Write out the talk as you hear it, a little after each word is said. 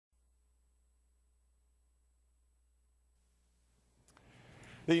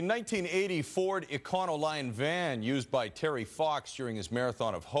The 1980 Ford Econoline van used by Terry Fox during his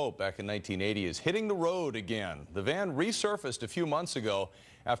Marathon of Hope back in 1980 is hitting the road again. The van resurfaced a few months ago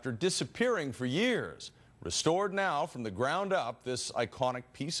after disappearing for years. Restored now from the ground up, this iconic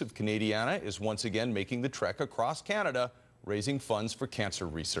piece of Canadiana is once again making the trek across Canada, raising funds for cancer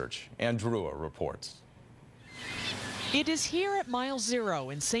research. Ann Drua reports. It is here at Mile Zero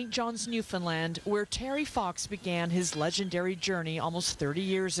in St. John's, Newfoundland, where Terry Fox began his legendary journey almost 30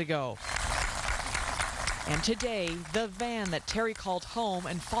 years ago. And today, the van that Terry called home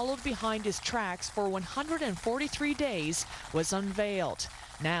and followed behind his tracks for 143 days was unveiled.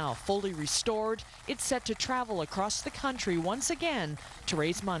 Now, fully restored, it's set to travel across the country once again to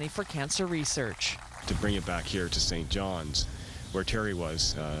raise money for cancer research. To bring it back here to St. John's, where Terry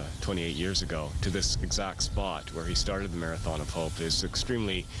was 28 years ago, to this exact spot where he started the Marathon of Hope is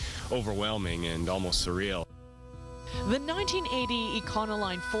extremely overwhelming and almost surreal. The 1980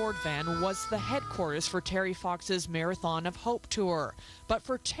 Econoline Ford van was the headquarters for Terry Fox's Marathon of Hope tour. But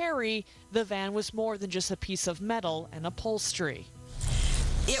for Terry, the van was more than just a piece of metal and upholstery.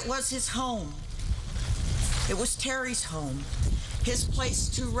 It was his home. It was Terry's home, his place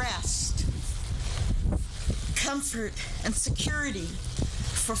to rest, comfort and security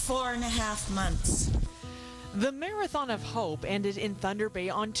for 4.5 months. The Marathon of Hope ended in Thunder Bay,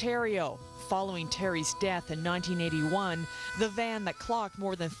 Ontario. Following Terry's death in 1981, the van that clocked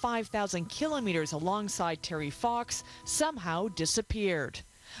more than 5,000 kilometers alongside Terry Fox somehow disappeared.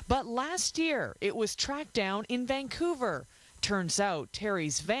 But last year, it was tracked down in Vancouver. Turns out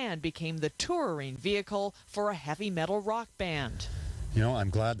Terry's van became the touring vehicle for a heavy metal rock band. You know, I'm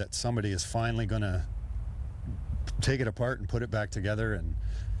glad that somebody is finally going to take it apart and put it back together and,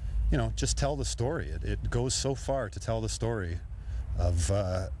 you know, just tell the story. It goes so far to tell the story of,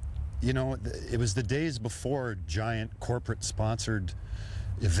 you know, it was the days before giant corporate sponsored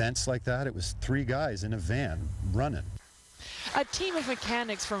events like that. It was 3 guys in a van running. A team of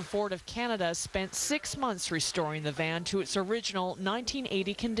mechanics from Ford of Canada spent 6 months restoring the van to its original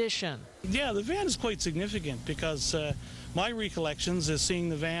 1980 condition. Yeah, the van is quite significant because my recollections is seeing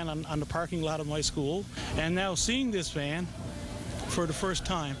the van on the parking lot of my school, and now seeing this van for the first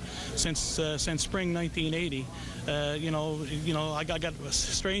time since spring 1980. You know, I got a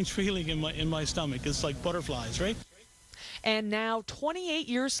strange feeling in my stomach. It's like butterflies, right? And now, 28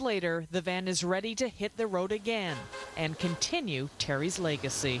 years later, the van is ready to hit the road again and continue Terry's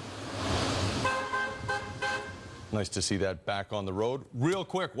legacy. Nice to see that back on the road. Real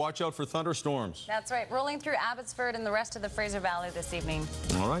quick, watch out for thunderstorms. That's right. Rolling through Abbotsford and the rest of the Fraser Valley this evening.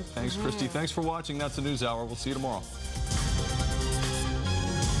 All right. Thanks, Christy. Thanks for watching. That's the News Hour. We'll see you tomorrow.